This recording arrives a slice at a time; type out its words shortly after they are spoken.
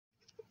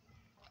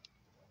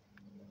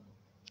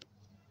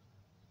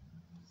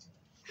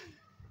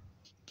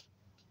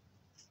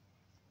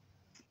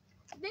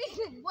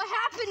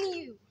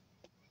you?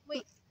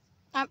 Wait.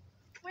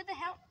 Where the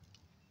hell?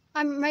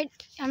 I'm right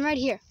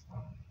here.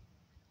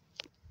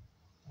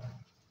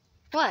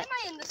 What? Why am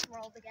I in this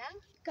world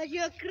again? Because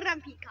you're a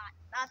grumpy cat.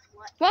 That's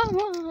what.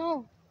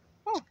 Whoa.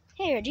 Oh,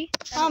 hey Reggie.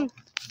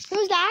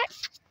 Who's that?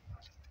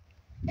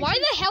 Why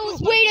the hell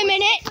is Wait a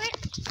minute. Manu!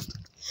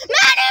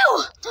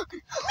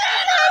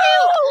 Manu!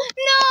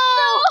 No!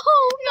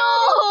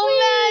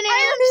 Manu! I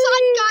am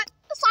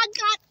Sun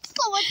cat.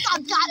 So it's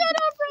Sun cat. Shut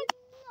up, Reggie.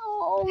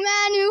 No,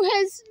 Manu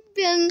has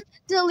been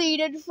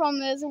deleted from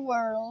this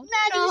world.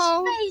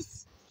 Manu's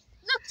face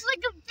looks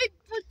like a big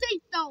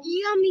potato.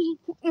 Yummy.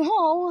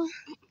 No.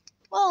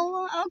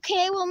 Well,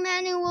 okay. Well,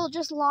 Manu will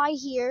just lie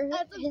here.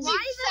 Why the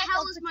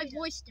hell is my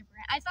voice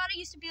different? I thought it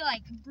used to be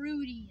like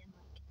broody and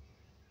like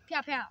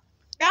pow pow.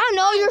 I don't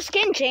know. Your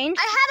skin changed.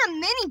 I had a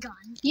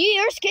minigun.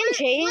 Your skin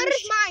changed. What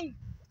is mine?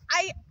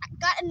 I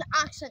got an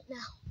accent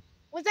now.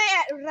 Was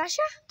I at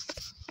Russia?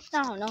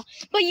 I don't know.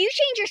 But you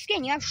changed your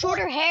skin. You have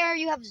shorter hair.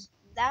 You have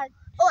that.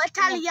 Oh, You have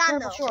Italiano.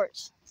 purple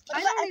shorts. I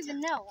don't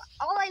even know.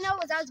 All I know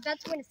is I was about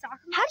to win a soccer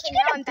match. How did you and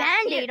now get a I'm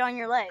back Band-Aid on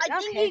your leg? I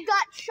think he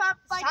got shot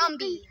by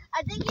Zombie.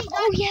 I think he got.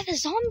 Oh yeah, the I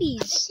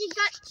zombies. think he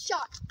got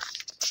shot.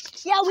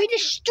 Yeah, we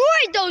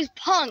destroyed those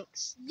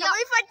punks. Yeah,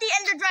 we fight the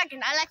Ender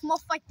Dragon. I like more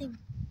fighting.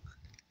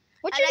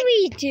 What I did like-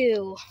 we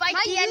do? Fight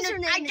My the Ender.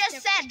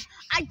 username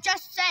I is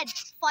just said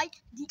fight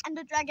the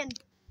Ender Dragon.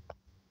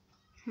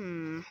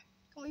 Hmm.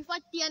 Can we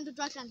fight the Ender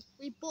Dragon?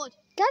 We both.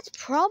 That's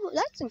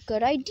a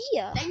good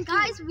idea. Thank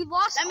Guys, you. we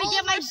lost Let me all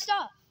get of my our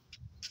stuff.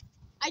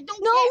 I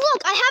don't No, care.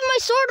 look, I have my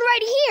sword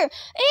right here.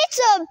 It's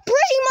a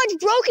pretty much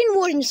broken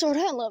wooden sword.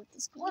 I love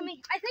this. I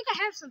think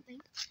I have something.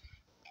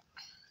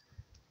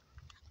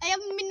 I have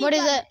a mini What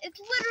is gun. it? It's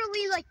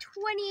literally like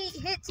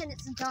 28 hits and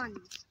it's done.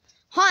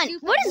 Hunt,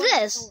 Stupid what is wooden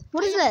this? sword.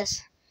 What is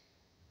this?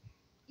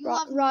 You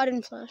have, Rod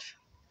and flesh.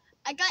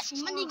 I got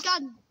mini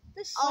gun.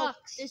 This Oh,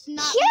 sucks. it's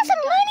not. He has a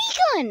mini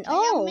mini gun. gun. I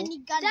have Oh. mini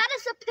gun. That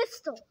is a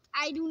pistol.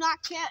 I do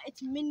not care.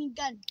 It's mini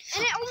gun.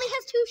 And it only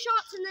has 2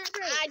 shots in that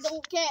break. I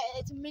don't care.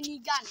 It's a mini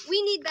gun.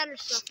 We need better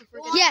stuff if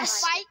we're gonna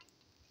Yes. fight. Fight.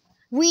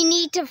 We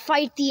need to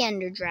fight the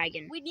Ender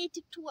Dragon. We need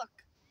to twerk.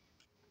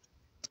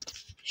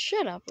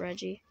 Shut up,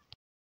 Reggie.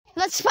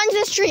 Let's sponge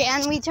this tree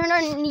and we turn our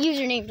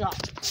usernames off.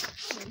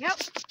 Yep.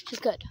 Which is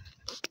good.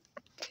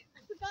 I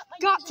forgot my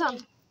Got username.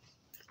 some.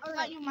 I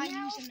forgot my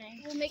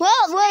username. We'll make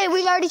Well, wait,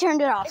 we've already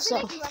turned it off, Is it so. a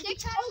grumpy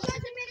cat? Oh, guys, I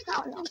made a I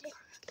don't cat. know.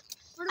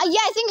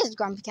 Yeah, I think it's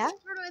Grumpy Cat.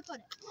 Where do I put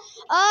it?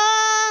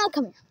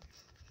 Come here.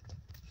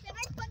 Can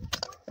I put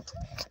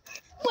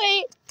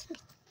Wait.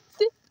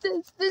 This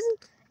is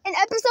in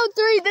episode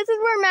 3. This is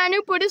where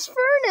Manu put his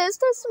furnace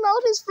to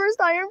smelt his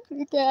first iron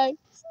pickaxe.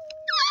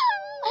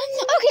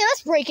 Okay,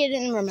 let's break it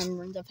in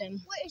remembrance of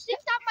him. Wait, is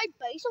that my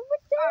base over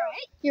there?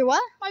 Alright. Your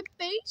what? My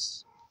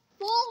base?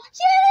 Well,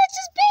 yeah, that's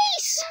his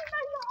base.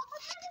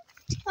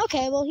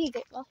 Okay, well he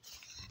go. Well.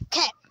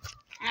 Okay.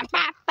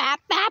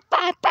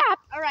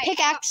 Alright.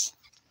 Pickaxe.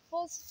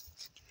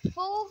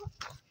 Full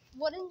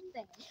wooden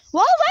thing.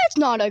 Well, that's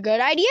not a good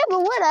idea,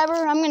 but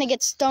whatever. I'm gonna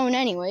get stone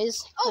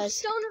anyways. Oh, 'cause-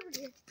 stone over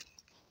here.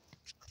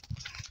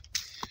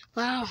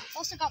 Wow.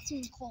 Also got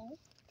some coal,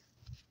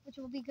 which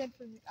will be good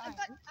for I iron.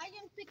 got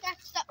iron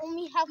pickaxe that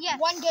only have Yes.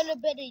 one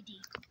durability.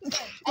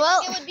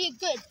 Well, I think it would be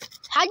good.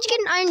 how'd you get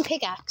an iron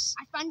pickaxe?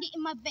 I found it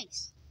in my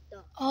base.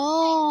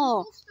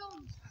 Oh. Full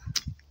stone.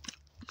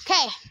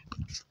 Okay.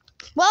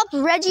 Well,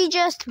 Reggie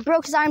just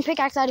broke his iron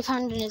pickaxe that he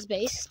found in his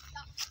base.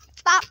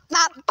 Bop,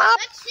 bop, bop.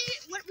 Let's see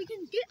what we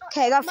can get.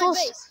 Okay, I got my full.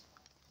 base.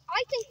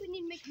 I think we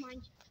need to make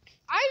mine.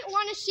 I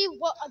want to see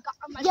what I got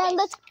on my Yeah,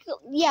 base.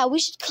 yeah, we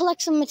should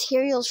collect some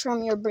materials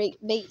from your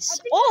base.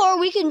 Or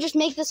we can just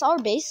make this our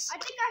base. I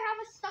think I have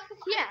a stack of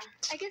Yeah,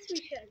 I guess we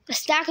should. A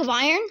stack of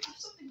iron?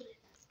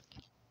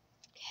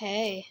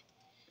 Okay.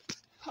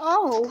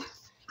 Oh.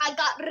 I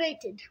got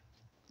rated.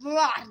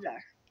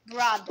 Brother.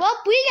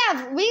 Well, we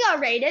got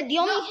rated. The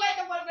only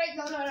wait,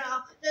 no.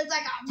 There's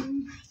like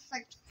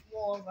like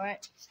wall over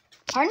it.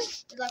 Pardon?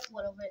 There's like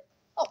wood over it.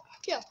 Oh,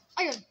 yeah,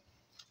 iron.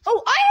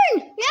 Oh,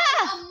 iron!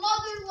 Yeah! A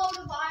mother load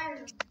of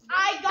iron.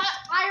 I got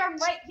iron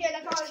right here.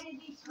 That's how it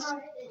is.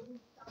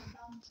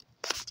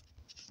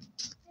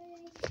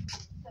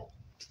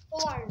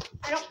 Full iron.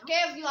 I don't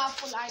care if you have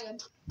full iron.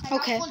 I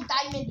got Okay. full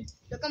diamond.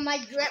 Look at my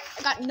grip.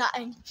 I got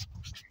nothing.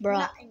 Bruh.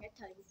 Nothing, I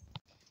tell you.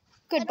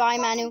 Goodbye,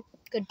 Manu.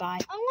 Goodbye.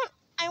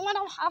 I want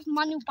to have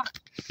Manu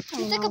back. I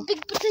He's like know. a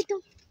big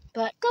potato.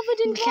 But Covered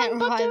in we can't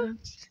brown revive butter. him.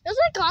 Is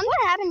it gone?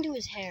 What happened to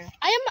his hair?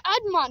 I am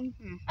Adman.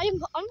 Hmm. I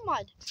am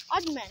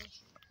Adman.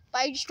 But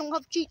I just don't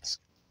have cheats.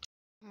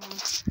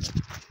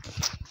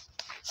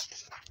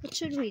 What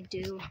should we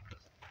do?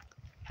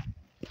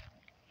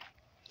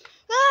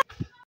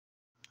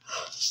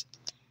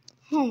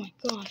 Oh my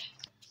god.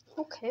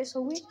 Okay,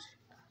 so we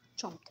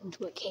jumped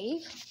into a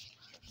cave.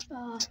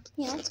 Yeah,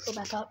 let's go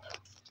back up.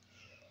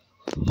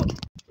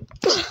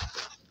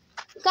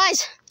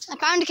 Guys, I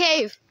found a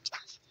cave.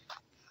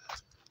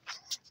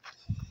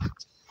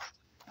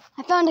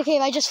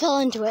 I just fell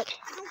into it.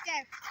 I don't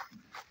care.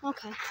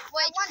 Okay.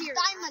 Wait, I want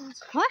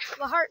diamonds. What?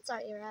 What hearts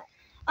are you at?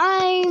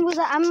 I'm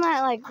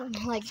at like 9.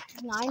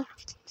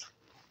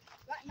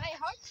 My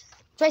heart.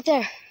 It's right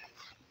there.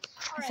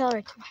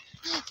 Accelerate.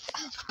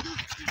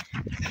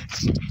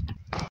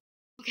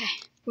 Okay,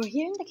 we're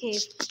here in the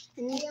cave.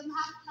 I am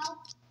half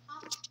health.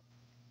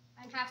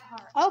 I'm half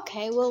heart.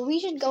 Okay, well we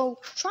should go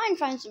try and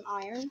find some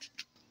iron.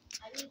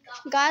 I need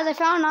copper. Guys, I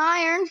found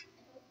iron.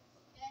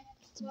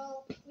 Okay.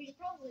 Well, we should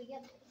probably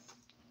get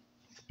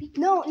this.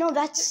 No,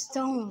 that's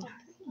stone.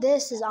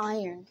 This is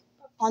iron.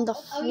 On the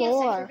floor. Oh yes,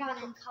 I forgot.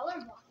 I'm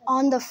colorblind.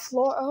 On the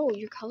floor. Oh,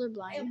 you're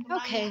colorblind. am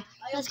blind. Okay, I am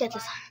let's get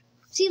this. blind.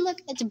 See, look,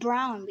 it's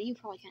brown, but you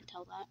probably can't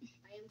tell that.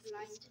 I am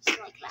blind, just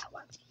like that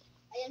one.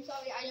 I am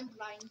sorry, I am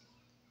blind.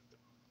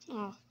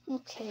 Oh,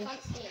 okay. I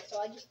can't see it,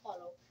 so I just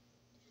follow.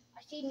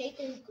 I see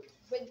Nathan's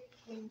big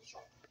green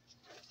shop.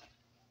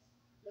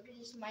 Look at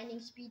his mining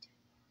speed.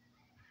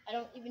 I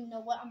don't even know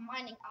what I'm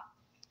mining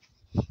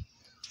up.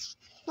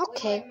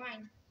 Okay. Where do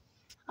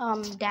I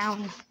mine?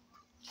 Down.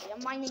 I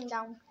am mining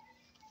down.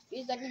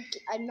 Feels like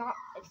I'm not.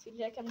 It feels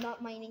like I'm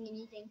not mining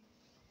anything.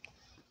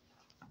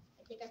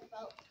 I think I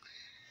fell.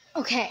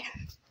 Okay.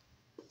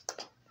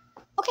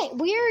 Okay,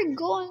 we're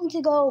going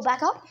to go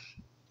back up.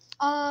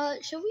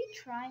 Should we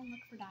try and look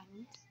for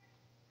diamonds?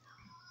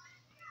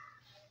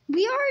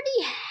 We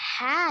already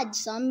had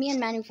some. Me and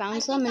Manu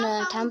found some in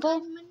a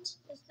temple. Diamonds.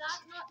 Is that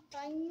not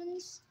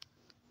diamonds?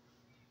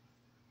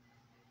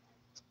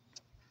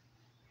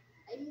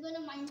 I'm gonna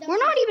mine them. We're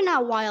not even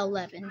at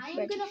Y11. I'm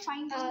Reggie. gonna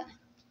find them.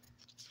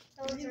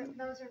 Those are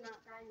not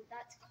diamonds.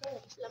 That's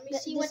coal. Let me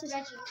Th- see this what is-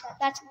 Reggie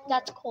said.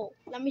 That's coal.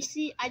 Let me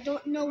see. I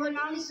don't know what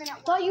not it is. even I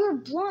thought you were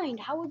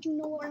blind. How would you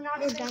know We're what not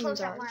where even diamonds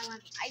close at are? Y11.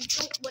 I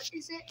don't. What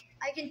is it?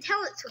 I can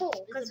tell it's coal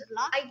Is because it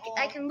black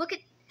I or- can look at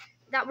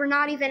that. We're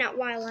not even at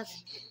Y11.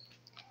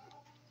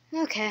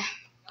 Okay.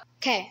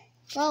 Okay.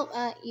 Well,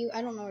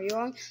 I don't know where you're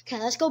going. Okay,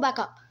 let's go back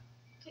up.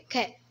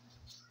 Okay.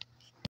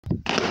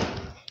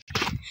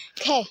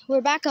 Okay,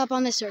 we're back up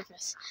on the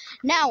surface.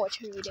 Now what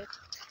should we do?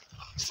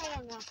 I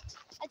don't know.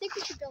 I think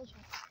we should build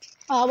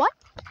shelter. What?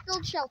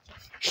 Build shelter.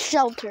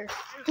 Shelter.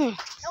 Oh,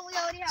 we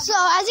already have. So,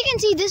 as you can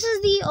see, this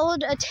is the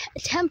old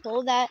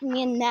temple that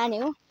me and Manu.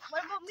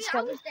 What about me? I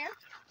discovered. was there.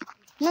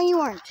 No, you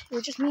weren't. It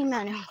was just me and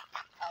Manu.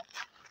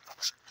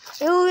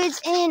 It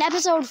was in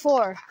episode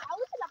 4. How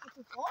is it up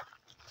to 4?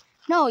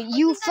 No,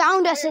 you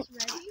found us in...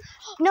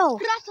 No.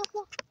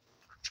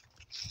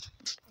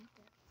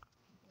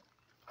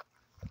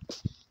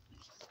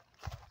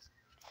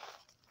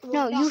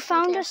 No, you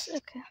found us...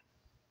 Okay.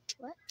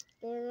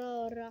 There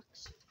are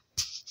rocks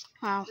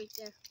Wow. right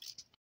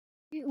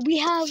there. We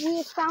have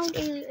found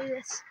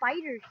a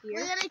spider We're here.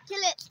 gonna kill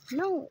it.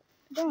 No,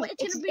 don't. But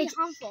it's gonna be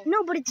harmful.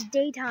 No, but it's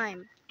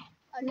daytime.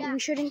 Yeah. We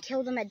shouldn't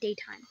kill them at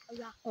daytime. Oh,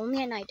 yeah.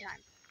 Only at nighttime.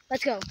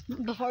 Let's go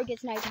before it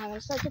gets nighttime and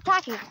it starts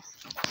attacking us.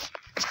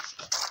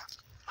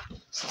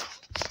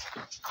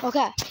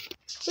 Okay.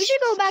 We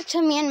should go back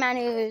to me and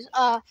Manu's.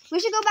 We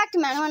should go back to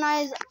Manu and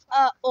I's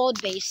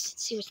old base.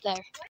 See what's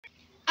there.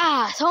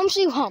 Ah, home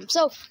sweet home.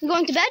 So you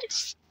going to bed?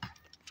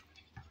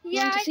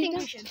 Yeah, Want to I see think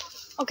that? we should.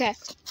 Okay.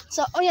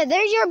 So, oh yeah,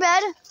 there's your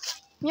bed.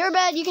 Your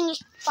bed, you can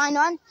just find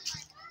one.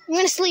 I'm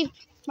gonna sleep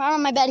right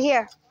on my bed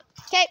here.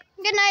 Okay,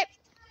 good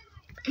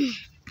night.